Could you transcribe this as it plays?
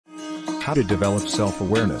How to develop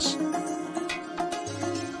self-awareness.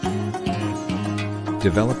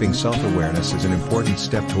 Developing self-awareness is an important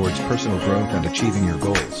step towards personal growth and achieving your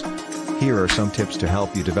goals. Here are some tips to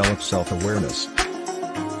help you develop self-awareness.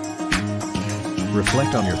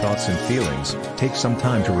 Reflect on your thoughts and feelings. Take some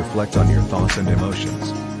time to reflect on your thoughts and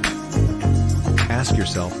emotions. Ask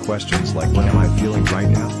yourself questions like, what am I feeling right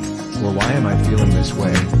now? Or why am I feeling this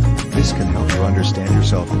way? This can help you understand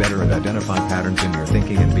yourself better and identify patterns in your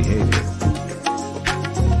thinking and behavior.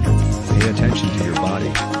 Pay attention to your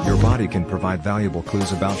body. Your body can provide valuable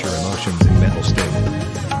clues about your emotions and mental state.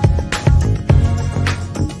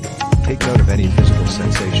 Take note of any physical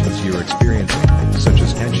sensations you're experiencing, such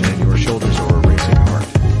as tension in your shoulders or a racing heart,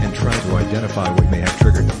 and try to identify what may have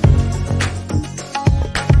triggered them.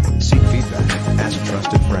 Seek feedback. Ask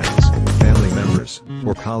trusted friends, family members,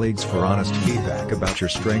 or colleagues for honest feedback about your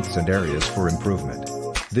strengths and areas for improvement.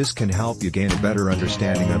 This can help you gain a better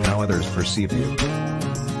understanding of how others perceive you.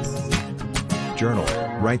 Journal.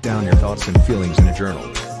 Write down your thoughts and feelings in a journal.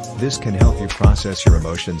 This can help you process your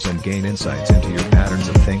emotions and gain insights into your patterns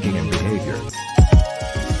of thinking and behavior.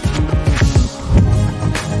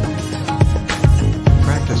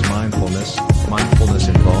 Practice mindfulness. Mindfulness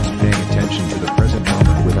involves paying attention to the present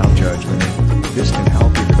moment without judgment. This can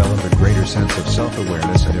help you develop a greater sense of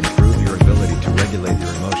self-awareness and improve your ability to regulate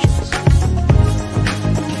your emotions.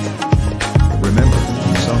 Remember,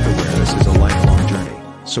 self-awareness is a lifelong journey,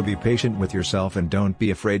 so be patient with yourself and don't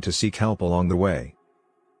be afraid to seek help along the way.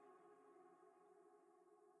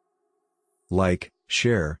 Like,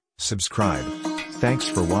 share, subscribe. Thanks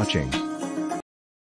for watching.